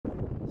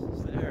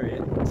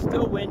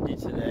Still windy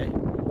today.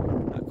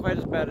 Not quite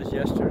as bad as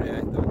yesterday,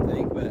 I don't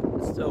think, but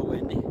it's still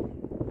windy.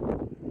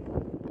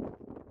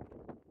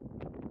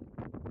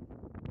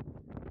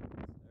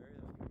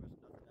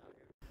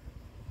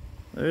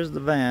 There's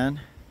the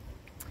van.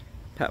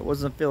 Pat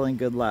wasn't feeling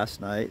good last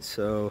night,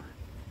 so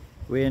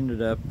we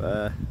ended up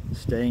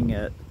staying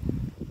at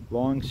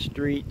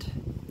Longstreet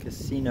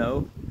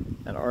Casino,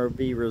 an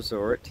RV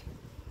resort.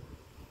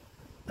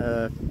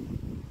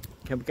 Kind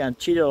of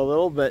cheated a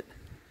little, but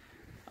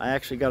I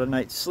actually got a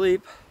night's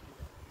sleep,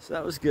 so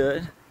that was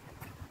good.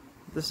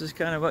 This is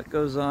kind of what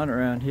goes on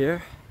around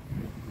here.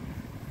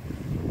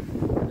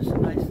 There's a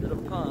nice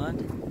little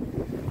pond.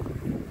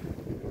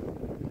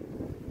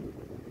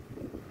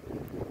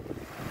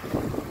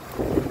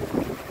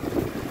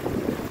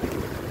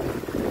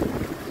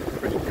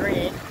 Pretty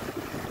green.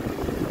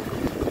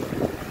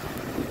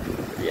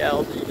 The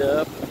algae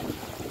up.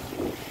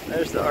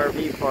 There's the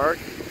RV park.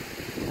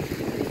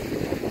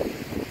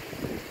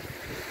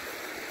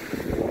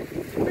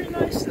 It's pretty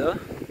nice though.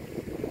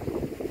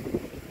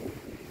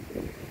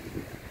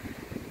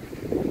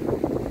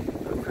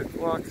 A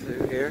quick walk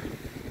through here.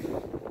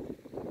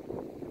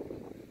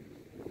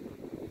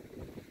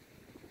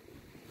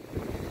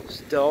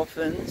 There's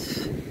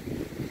dolphins.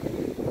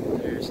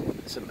 There's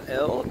some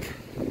elk.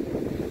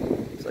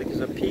 Looks like there's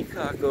a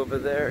peacock over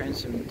there and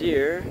some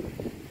deer.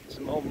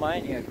 Some old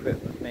mining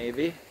equipment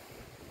maybe.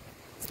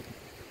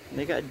 And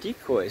they got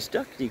decoys,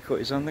 duck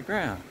decoys on the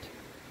ground.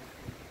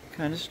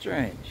 Kind of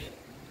strange.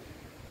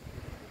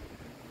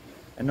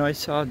 I know I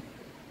saw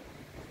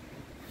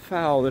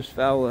fowl. There's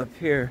fowl up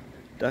here,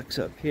 ducks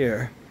up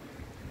here.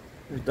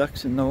 There's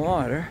ducks in the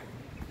water.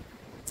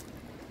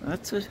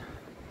 That's a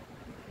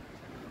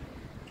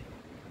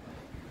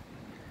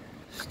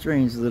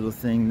strange little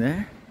thing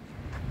there.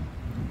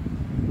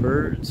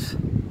 Birds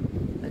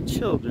and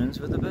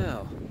children's with a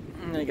bell.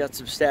 And they got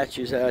some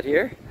statues out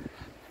here.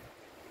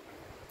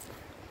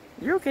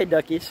 You're okay,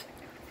 duckies.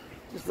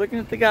 Just looking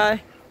at the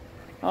guy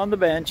on the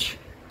bench.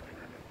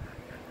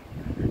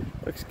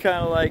 Looks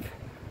kind of like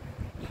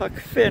Huck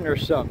Finn or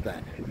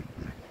something.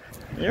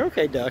 You're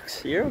okay,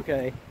 ducks. You're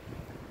okay.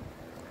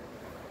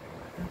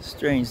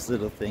 Strange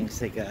little things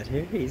they got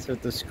here. He's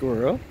with the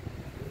squirrel,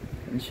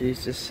 and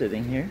she's just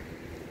sitting here.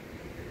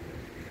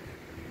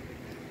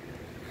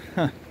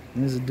 Huh.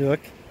 There's a duck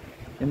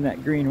in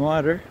that green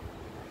water,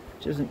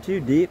 which isn't too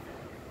deep.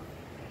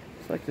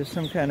 It's like there's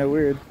some kind of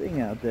weird thing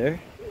out there.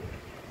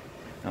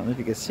 I don't know if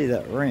you can see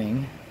that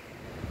ring.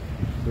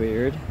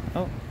 Weird.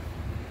 Oh,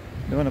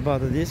 don't want to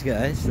bother these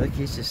guys. Look,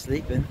 he's just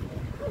sleeping.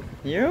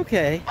 You're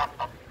okay.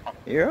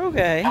 You're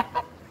okay.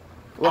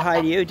 Well,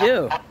 how do you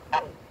do?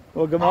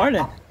 Well, good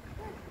morning.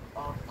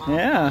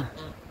 Yeah.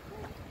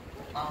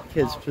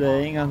 Kids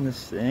playing on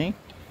this thing.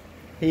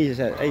 He's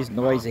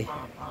noisy.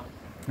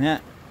 Yeah.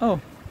 Oh,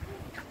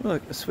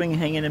 look, a swing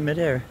hanging in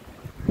midair.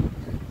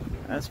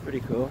 That's pretty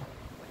cool.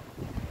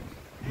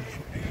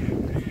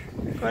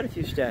 Quite a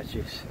few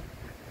statues.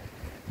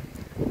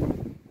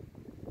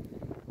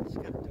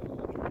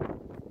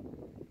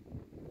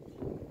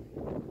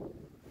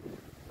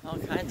 All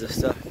kinds of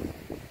stuff.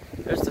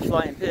 There's the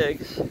flying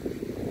pigs.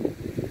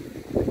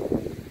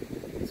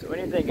 So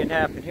anything can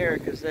happen here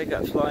because they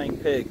got flying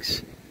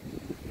pigs.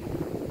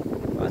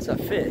 Well, that's a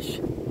fish.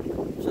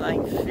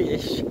 Flying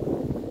fish.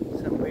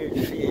 Some weird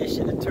fish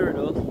and a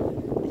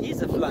turtle.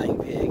 He's a flying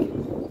pig.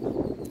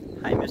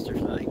 Hi, Mr.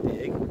 Flying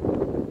Pig.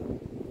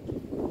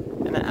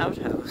 And an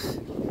outhouse.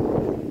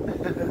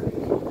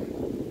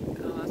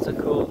 Oh, that's a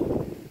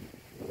cool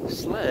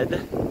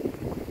sled.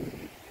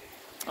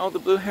 Oh, the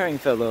blue herring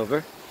fell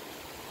over.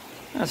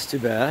 That's too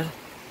bad.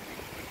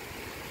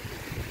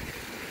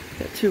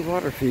 Got two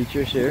water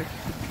features here.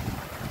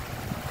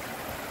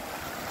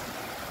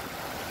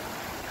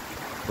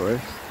 Of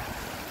course.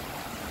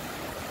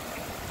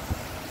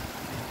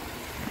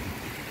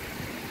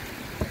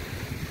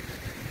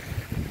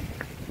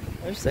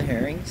 There's the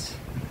herrings.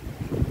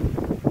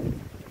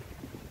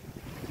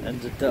 And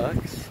the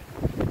ducks.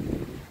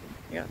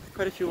 Yeah,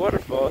 quite a few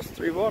waterfalls.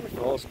 3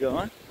 waterfalls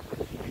going.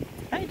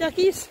 Hi,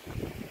 duckies.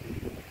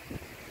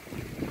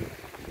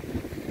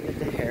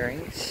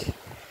 Herrings.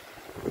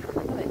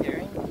 Hi,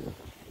 herring.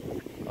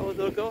 Oh, a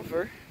little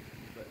gopher.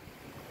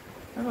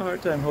 I have a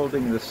hard time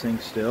holding this thing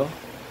still.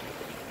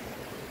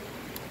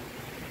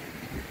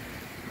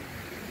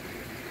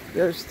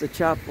 There's the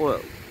chapel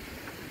at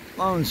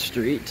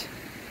Longstreet.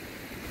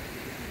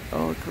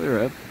 Oh,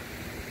 clear up.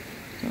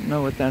 Don't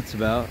know what that's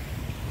about.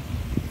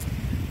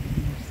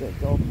 There's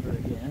that gopher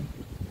again.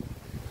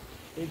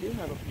 They do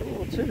have a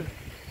pool too.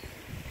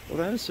 Well,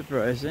 that is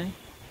surprising.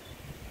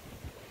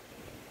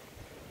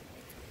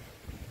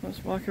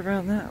 Let's walk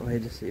around that way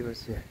to see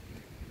what's here.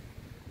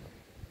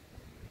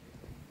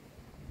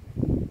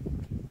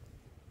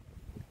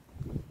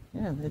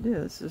 Yeah, they do.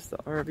 This is the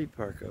RV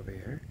park over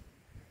here.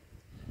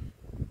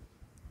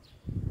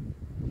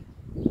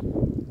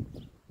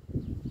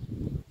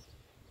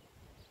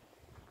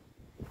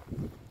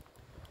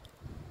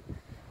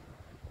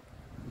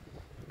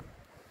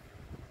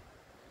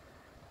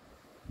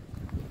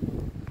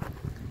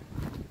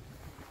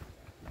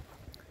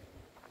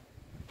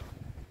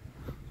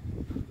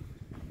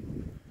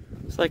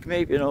 like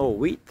maybe an old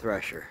wheat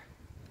thresher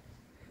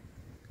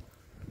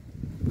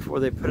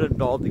before they put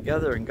it all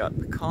together and got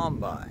the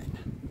combine.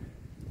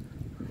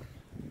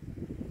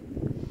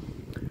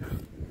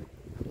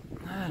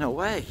 And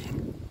away.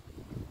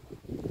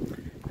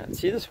 And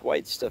see, this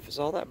white stuff is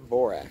all that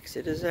borax.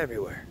 It is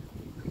everywhere.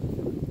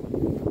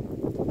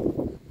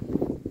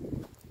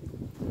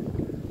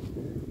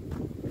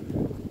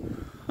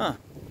 Huh.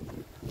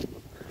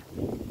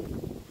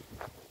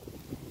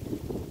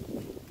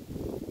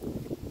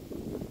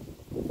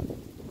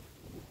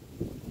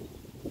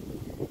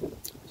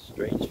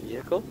 Strange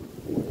vehicle.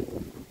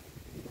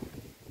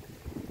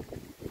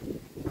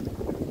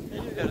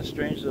 They've got a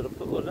strange little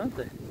pillow, don't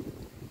they?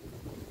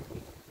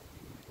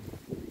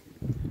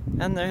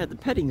 And they had the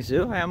petting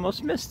zoo. I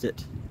almost missed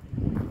it.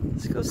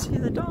 Let's go see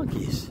the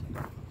donkeys.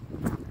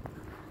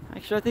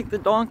 Actually, I think the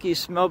donkeys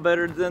smell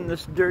better than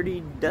this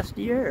dirty,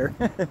 dusty air.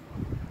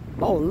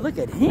 Oh, look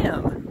at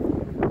him.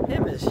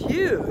 Him is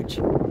huge.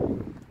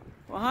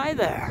 Well, hi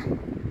there.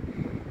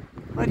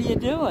 What are you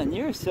doing?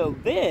 You're so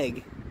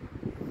big.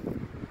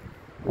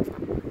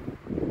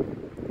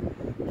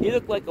 You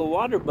look like a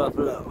water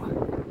buffalo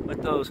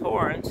with those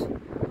horns.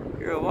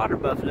 You're a water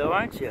buffalo,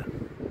 aren't you?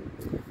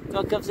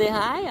 Want to come say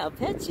hi? I'll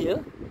pet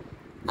you.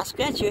 I'll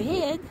scratch your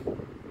head.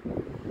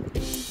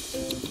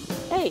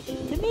 Hey,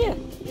 come here.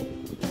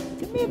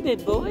 Come here,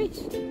 big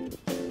boys.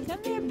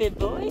 Come here, big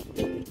boy.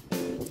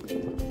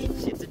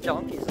 Let's see if the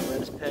donkeys will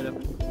let us pet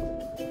him.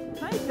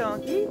 Hi,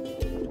 donkey.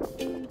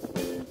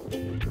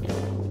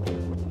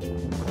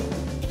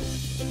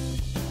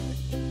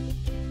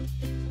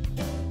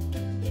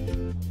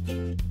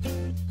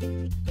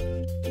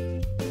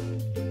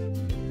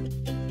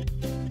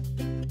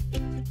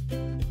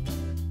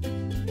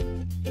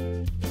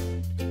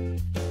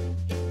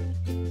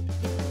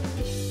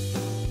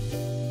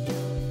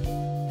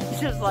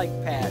 Just like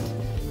Pat.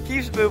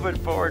 Keeps moving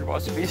forward,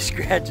 wants me to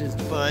scratch his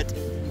butt.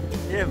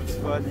 Him's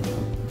funny.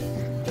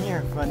 You're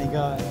a funny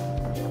guy.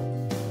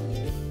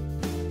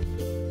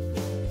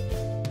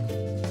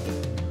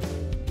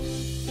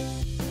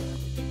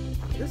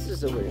 This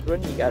is a weird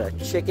one. You got a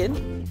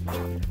chicken,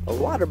 a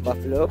water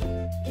buffalo,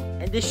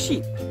 and a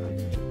sheep.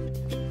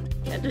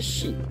 And a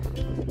sheep.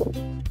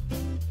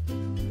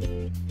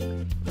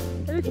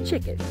 And a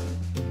chicken,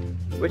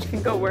 which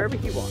can go wherever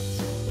he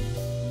wants.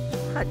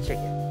 Hot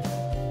chicken.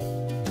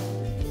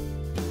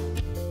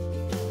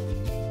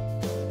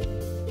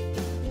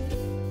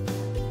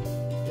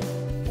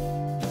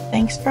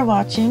 Thanks for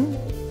watching.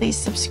 Please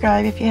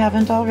subscribe if you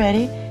haven't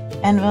already,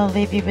 and we'll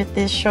leave you with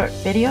this short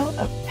video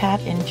of Pat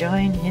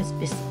enjoying his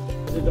biscuit.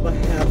 What do I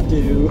have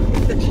to?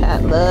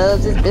 Pat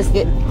loves his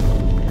biscuit.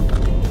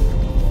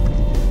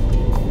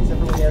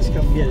 Somebody else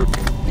come get it.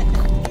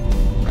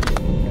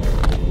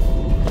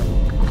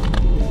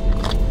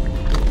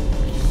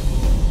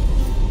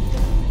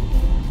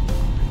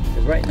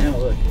 Because right now,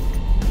 look.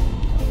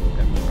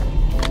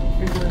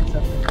 You're doing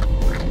something.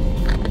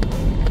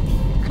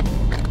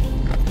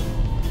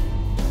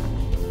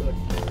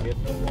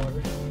 No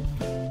water.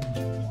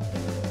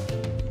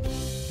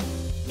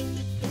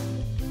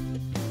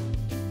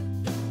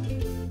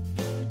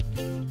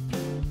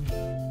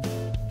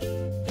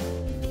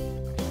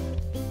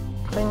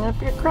 Clean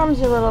up your crumbs,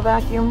 you little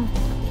vacuum.